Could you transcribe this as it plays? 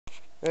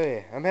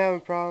Hey, I'm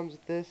having problems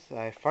with this.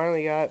 I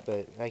finally got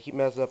it, but I keep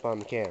messing up on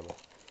the camera.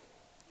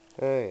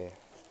 Hey,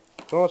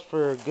 it's almost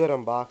for a good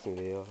unboxing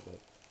video, but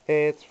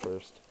hey, it's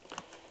first.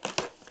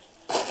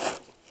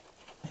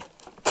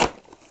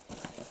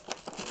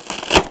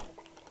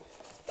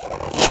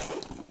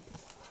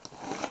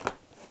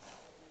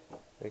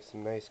 Make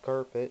some nice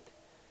carpet.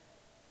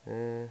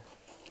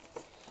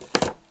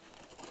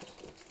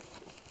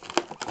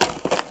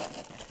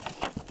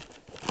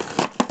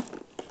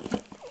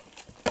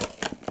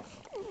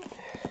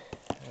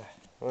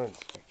 One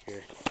sec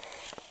here.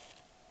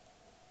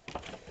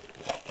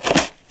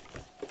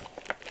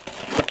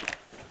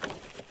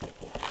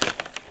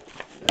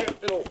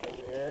 Rip it open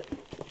there.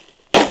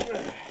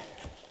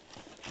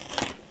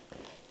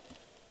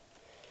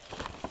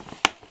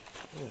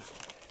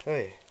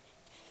 Hey,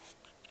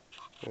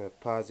 I'm gonna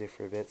pause it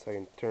for a bit so I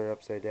can turn it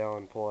upside down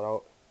and pull it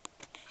out.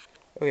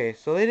 Okay,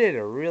 so they did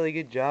a really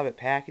good job at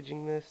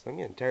packaging this. I'm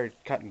getting tired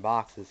of cutting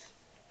boxes.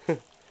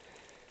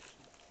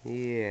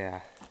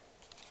 Yeah.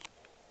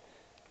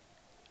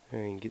 I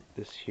can get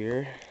this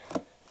here. I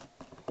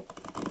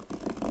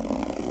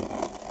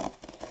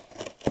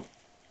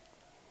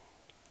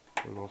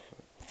don't know if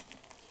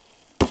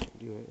I can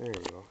do it. There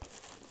we go.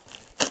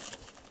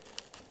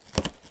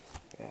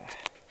 Yeah.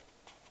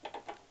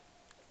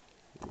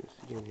 This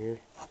again here.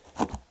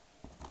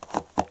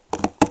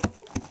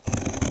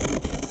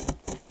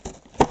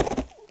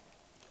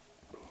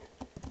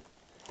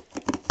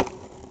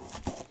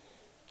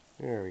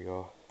 There we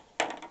go.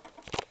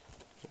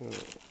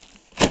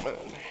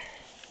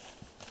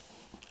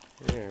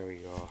 There we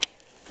go.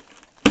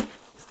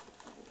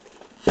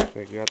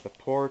 We got the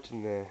port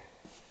and the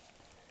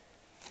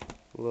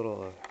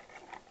little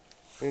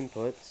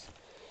inputs.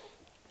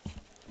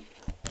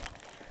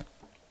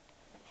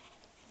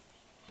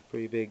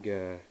 Pretty big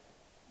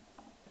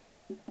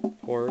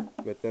port,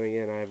 but then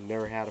again, I've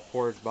never had a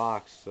port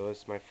box, so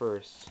this is my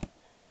first.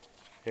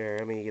 Here,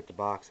 let me get the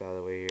box out of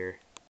the way here.